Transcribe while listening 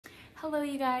Hello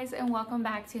you guys, and welcome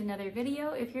back to another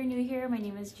video. If you're new here, my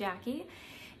name is Jackie,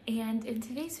 and in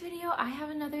today's video I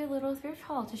have another little thrift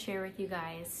haul to share with you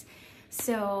guys.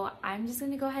 So I'm just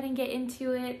going to go ahead and get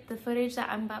into it. The footage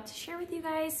that I'm about to share with you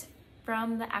guys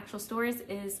from the actual stores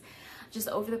is just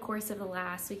over the course of the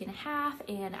last week and a half,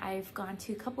 and I've gone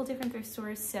to a couple different thrift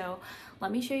stores, so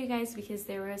let me show you guys because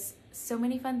there was so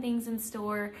many fun things in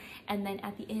store, and then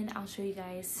at the end I'll show you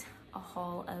guys a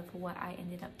haul of what I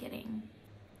ended up getting.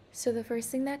 So the first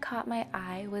thing that caught my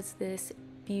eye was this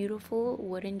beautiful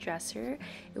wooden dresser.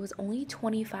 It was only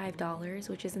 $25,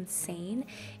 which is insane.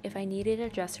 If I needed a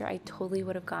dresser, I totally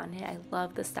would have gotten it. I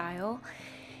love the style.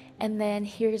 And then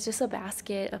here's just a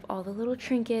basket of all the little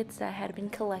trinkets that I had been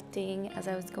collecting as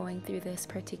I was going through this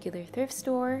particular thrift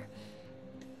store.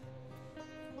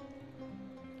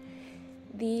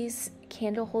 These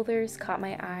candle holders caught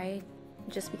my eye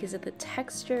just because of the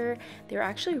texture. They're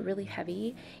actually really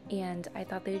heavy, and I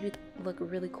thought they would look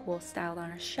really cool styled on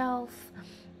a shelf.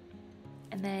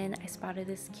 And then I spotted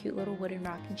this cute little wooden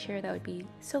rocking chair that would be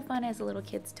so fun as a little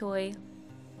kid's toy.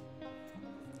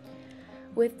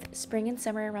 With spring and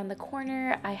summer around the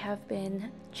corner, I have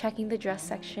been checking the dress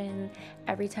section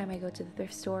every time I go to the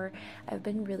thrift store. I've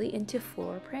been really into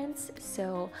floral prints,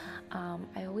 so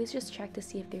I always just check to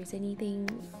see if there's anything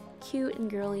cute and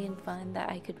girly and fun that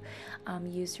I could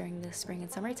use during the spring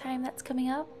and summertime that's coming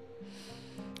up.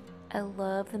 I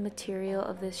love the material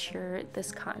of this shirt,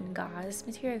 this cotton gauze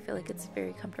material. I feel like it's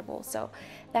very comfortable, so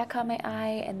that caught my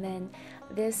eye. And then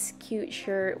this cute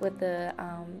shirt with the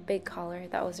big collar,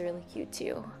 that was really cute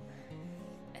too.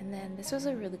 And then this was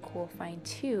a really cool find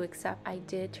too, except I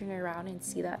did turn around and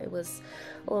see that it was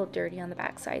a little dirty on the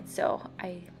backside, so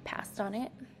I passed on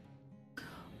it.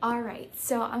 Alright,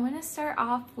 so I'm going to start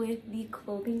off with the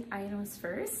clothing items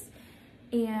first.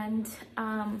 And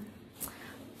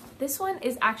this one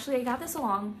is actually, I got this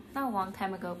not a long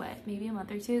time ago, but maybe a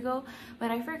month or two ago, but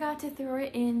I forgot to throw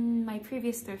it in my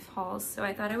previous thrift hauls, so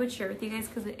I thought I would share with you guys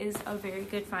because it is a very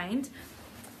good find.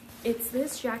 It's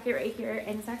this jacket right here,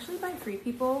 and it's actually by Free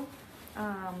People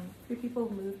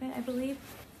Movement, I believe.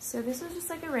 So this was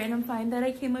just like a random find that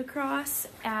I came across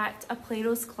at a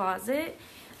Plato's Closet.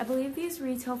 I believe these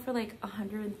retail for like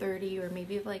 $130 or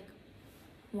maybe like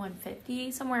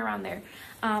 $150, somewhere around there.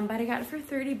 But I got it for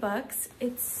 30 bucks.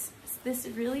 It's this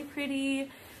really pretty,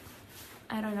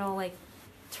 I don't know, like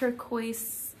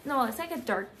turquoise, no, it's like a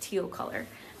dark teal color.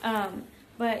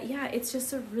 But yeah, it's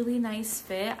just a really nice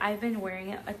fit. I've been wearing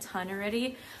it a ton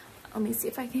already. Let me see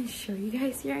if I can show you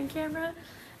guys here on camera.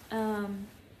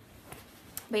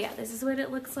 But yeah, this is what it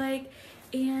looks like,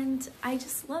 and I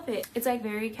just love it. It's like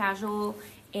very casual,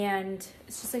 and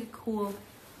it's just like a cool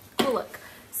look.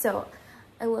 So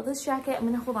I love this jacket. I'm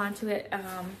gonna hold on to it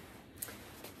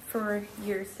for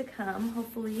years to come,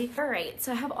 hopefully. All right,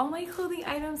 so I have all my clothing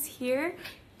items here,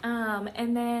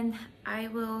 and then I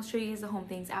will show you guys the home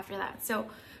things after that. So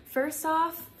first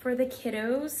off, for the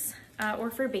kiddos,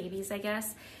 or for babies, I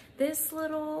guess, this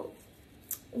little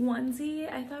onesie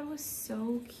I thought was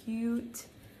so cute.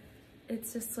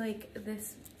 It's just like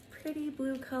this pretty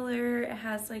blue color. It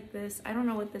has like this, I don't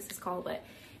know what this is called, but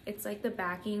it's like the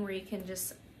backing where you can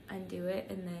just undo it,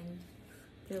 and then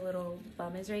your little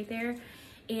bum is right there.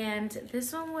 And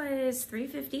this one was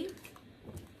 $3.50.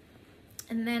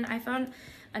 And then I found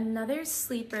another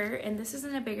sleeper, and this is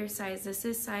in a bigger size. This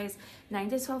is size 9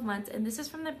 to 12 months, and this is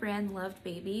from the brand Loved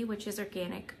Baby, which is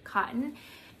organic cotton.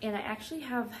 And I actually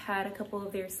have had a couple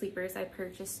of their sleepers I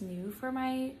purchased new for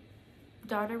my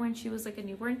daughter when she was like a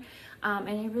newborn, and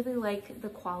I really like the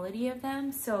quality of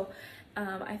them, so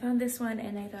I found this one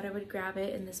and I thought I would grab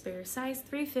it in this bigger size,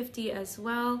 $3.50 as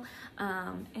well,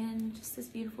 and just this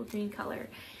beautiful green color.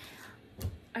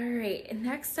 All right, and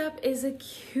next up is a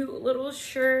cute little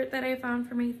shirt that I found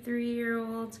for my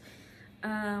 3-year-old.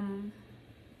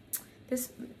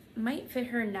 This might fit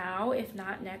her now, if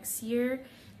not next year.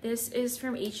 This is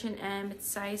from H&M. It's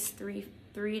size 3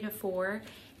 to 4,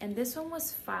 and this one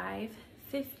was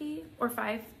 $5.50 or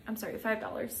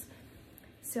 $5.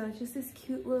 So it's just this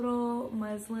cute little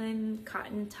muslin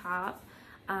cotton top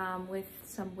with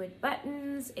some wood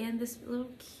buttons and this little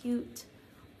cute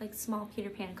like small Peter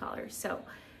Pan collar. So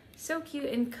cute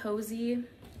and cozy.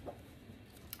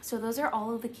 So those are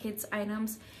all of the kids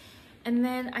items. And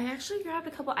then I actually grabbed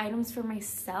a couple items for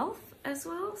myself as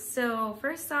well. So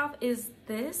first off is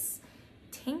this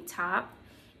tank top,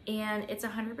 and it's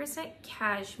 100%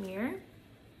 cashmere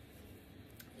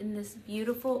in this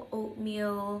beautiful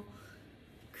oatmeal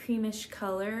creamish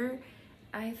color.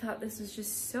 I thought this was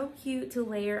just so cute to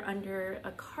layer under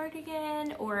a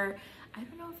cardigan, or I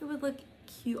don't know if it would look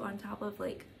cute on top of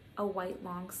like a white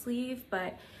long sleeve,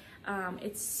 but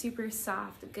It's super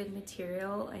soft, good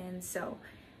material, and so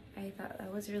I thought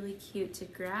that was really cute to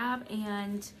grab,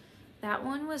 and that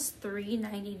one was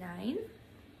 $3.99.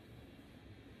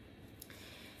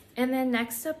 And then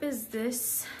next up is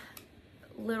this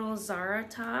little Zara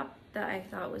top that I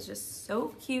thought was just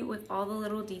so cute with all the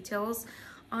little details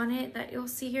on it that you'll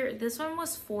see here. This one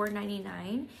was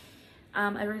 $4.99.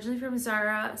 Originally from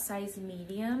Zara, size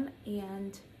medium,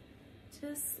 and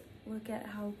just look at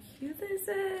how cute this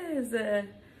is.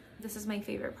 This is my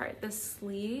favorite part, the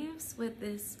sleeves with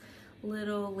this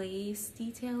little lace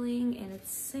detailing, and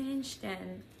it's cinched,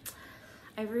 and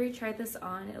I've already tried this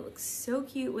on. It looks so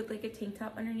cute with like a tank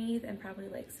top underneath and probably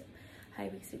like some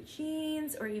high-waisted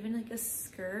jeans or even like a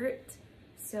skirt.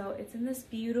 So it's in this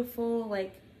beautiful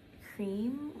like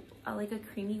cream, like a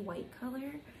creamy white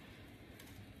color.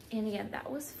 And again, that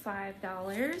was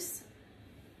 $5.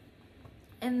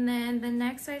 And then the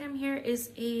next item here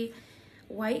is a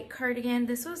white cardigan.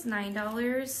 This was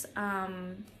 $9.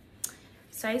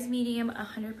 Size medium,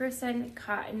 100%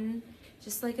 cotton,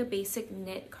 just like a basic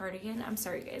knit cardigan. I'm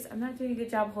sorry guys, I'm not doing a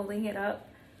good job holding it up,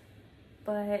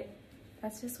 but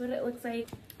that's just what it looks like.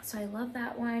 So I love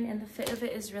that one, and the fit of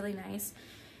it is really nice.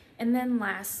 And then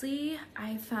lastly,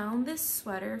 I found this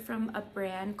sweater from a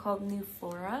brand called New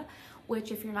Flora,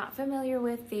 which if you're not familiar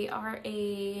with, they are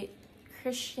a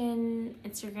Christian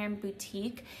Instagram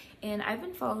boutique, and I've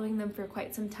been following them for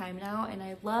quite some time now, and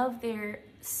I love their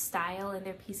style and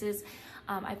their pieces.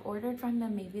 I've ordered from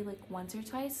them maybe like once or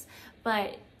twice,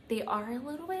 but they are a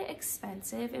little bit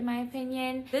expensive in my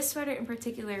opinion. This sweater in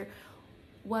particular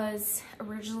is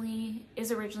originally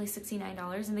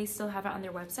 $69, and they still have it on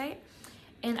their website.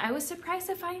 And I was surprised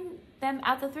to find them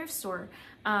at the thrift store.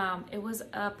 It was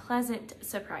a pleasant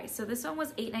surprise. So this one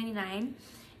was $8.99,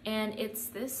 and it's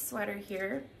this sweater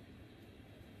here.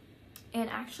 And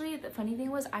actually the funny thing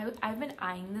was I've been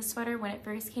eyeing this sweater when it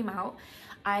first came out.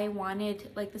 I wanted,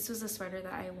 like, this was a sweater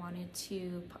that I wanted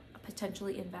to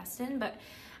potentially invest in, but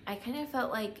I kind of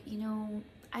felt like, you know,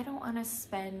 I don't want to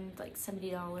spend like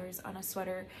 $70 on a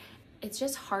sweater. It's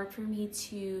just hard for me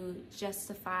to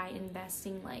justify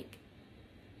investing like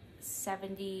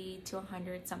 $70 to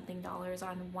 $100 something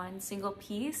on one single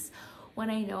piece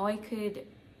when I know I could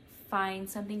find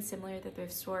something similar at the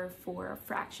thrift store for a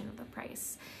fraction of the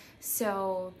price.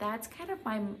 So that's kind of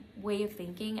my way of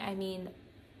thinking. I mean,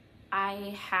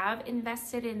 I have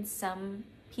invested in some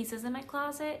pieces in my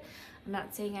closet. I'm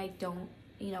not saying I don't,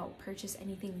 you know, purchase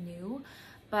anything new,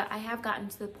 but I have gotten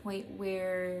to the point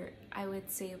where I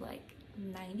would say like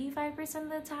 95% of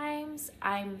the times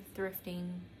I'm thrifting.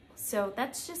 So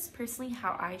that's just personally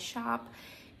how I shop,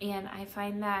 and I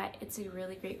find that it's a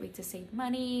really great way to save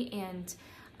money, and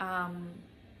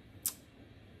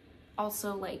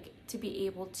also like to be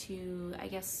able to, I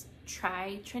guess,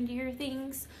 try trendier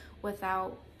things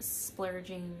without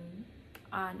splurging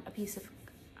on a piece of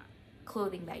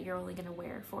clothing that you're only gonna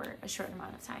wear for a short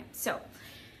amount of time. So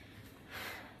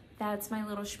that's my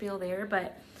little spiel there.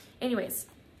 But anyways,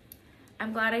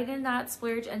 I'm glad I did not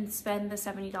splurge and spend the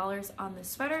 $70 on the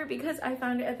sweater, because I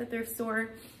found it at the thrift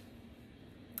store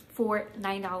for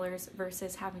 $9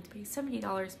 versus having to pay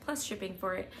 $70 plus shipping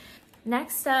for it.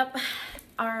 Next up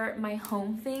are my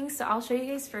home things. So I'll show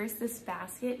you guys first this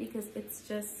basket because it's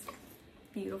just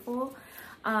beautiful.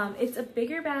 It's a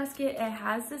bigger basket. It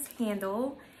has this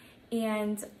handle,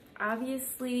 and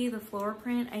obviously the floral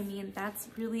print, I mean, that's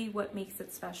really what makes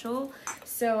it special.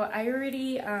 So I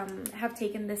already have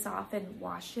taken this off and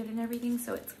washed it and everything,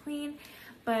 so it's clean.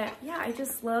 But yeah, I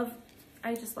just love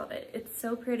it. It's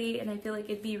so pretty, and I feel like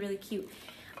it'd be really cute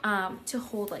to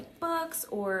hold like books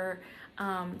or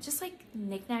just like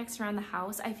knickknacks around the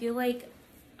house. I feel like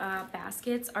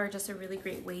baskets are just a really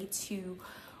great way to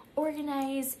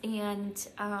organize and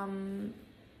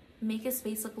make a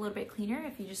space look a little bit cleaner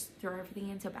if you just throw everything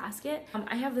into a basket.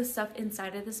 I have this stuff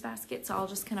inside of this basket, so I'll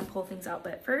just kind of pull things out.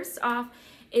 But first off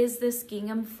is this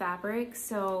gingham fabric.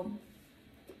 So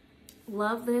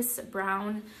love this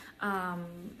brown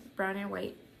and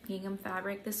white gingham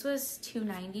fabric. This was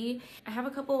 $2.90. I have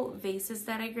a couple vases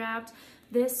that I grabbed.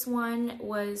 This one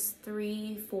was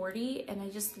 $3.40, and I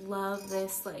just love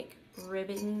this like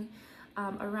ribbon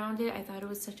around it. I thought it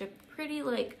was such a pretty,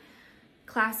 like,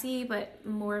 classy but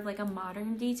more of like a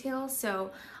modern detail.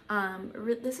 So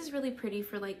this is really pretty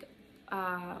for like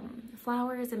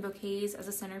flowers and bouquets as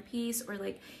a centerpiece, or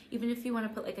like even if you want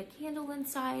to put like a candle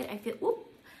inside.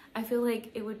 I feel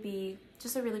like it would be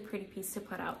just a really pretty piece to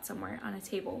put out somewhere on a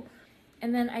table.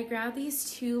 And then I grabbed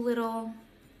these two little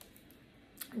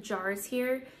jars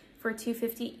here for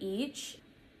 $2.50 each.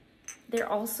 They're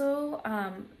also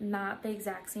not the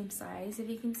exact same size, if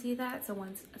you can see that. So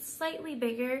one's slightly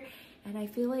bigger, and I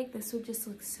feel like this would just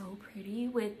look so pretty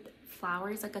with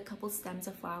flowers, like a couple stems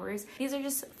of flowers. These are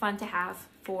just fun to have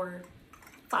for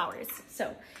flowers.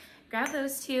 So grab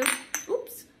those two.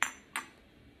 Oops.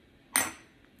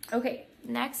 Okay,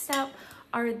 next up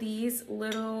are these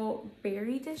little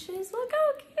berry dishes. Look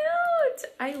how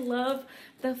cute! I love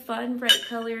the fun bright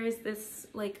colors, this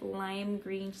like lime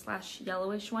green /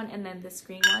 yellowish one, and then this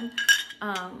green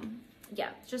one. Yeah,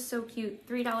 just so cute.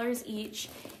 $3 each,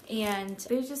 and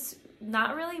there's just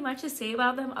not really much to say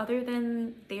about them other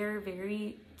than they're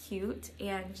very cute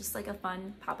and just like a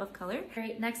fun pop of color. All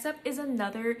right, next up is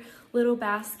another little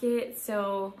basket.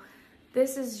 So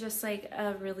this is just like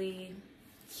a really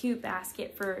cute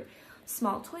basket for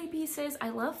small toy pieces. I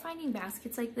love finding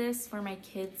baskets like this for my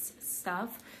kids'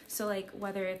 stuff. So like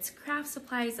whether it's craft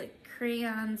supplies like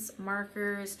crayons,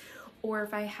 markers, or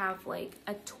if I have like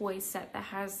a toy set that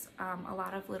has a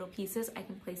lot of little pieces, I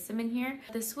can place them in here.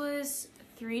 This was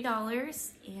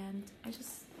 $3, and I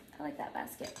like that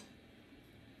basket.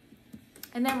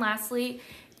 And then lastly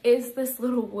is this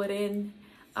little wooden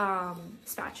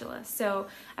spatula. So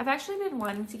I've actually been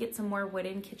wanting to get some more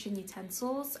wooden kitchen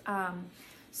utensils.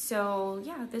 So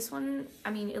yeah, this one,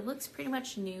 I mean, it looks pretty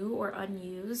much new or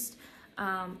unused.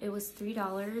 It was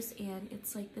 $3, and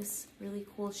it's like this really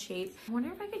cool shape. I wonder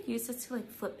if I could use this to like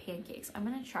flip pancakes. I'm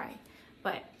gonna try,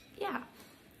 but yeah.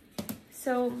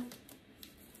 So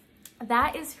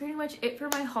that is pretty much it for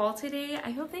my haul today.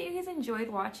 I hope that you guys enjoyed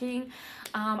watching.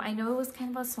 I know it was kind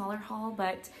of a smaller haul,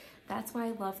 but that's why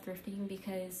I love thrifting,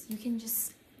 because you can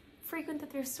just frequent the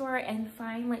thrift store and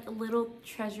find like little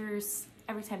treasures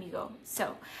every time you go.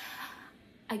 So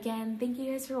again, thank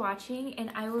you guys for watching, and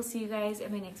I will see you guys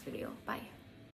in my next video. Bye.